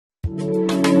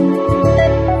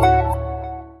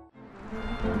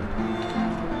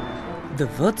The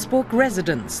Würzburg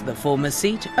Residence, the former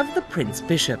seat of the Prince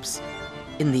Bishops.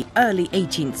 In the early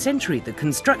 18th century, the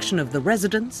construction of the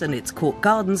residence and its court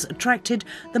gardens attracted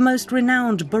the most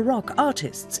renowned Baroque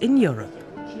artists in Europe.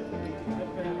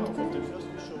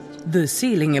 The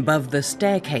ceiling above the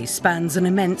staircase spans an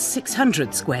immense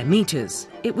 600 square meters.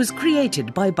 It was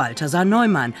created by Balthasar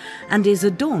Neumann and is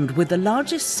adorned with the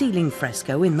largest ceiling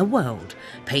fresco in the world,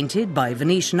 painted by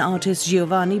Venetian artist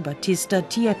Giovanni Battista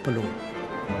Tiepolo.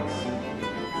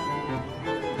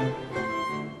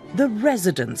 The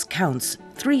residence counts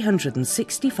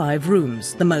 365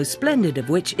 rooms, the most splendid of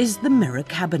which is the mirror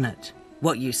cabinet.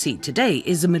 What you see today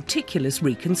is a meticulous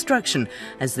reconstruction,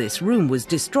 as this room was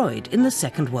destroyed in the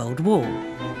Second World War.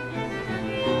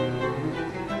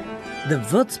 The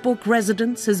Würzburg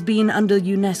Residence has been under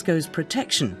UNESCO's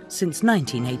protection since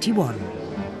 1981.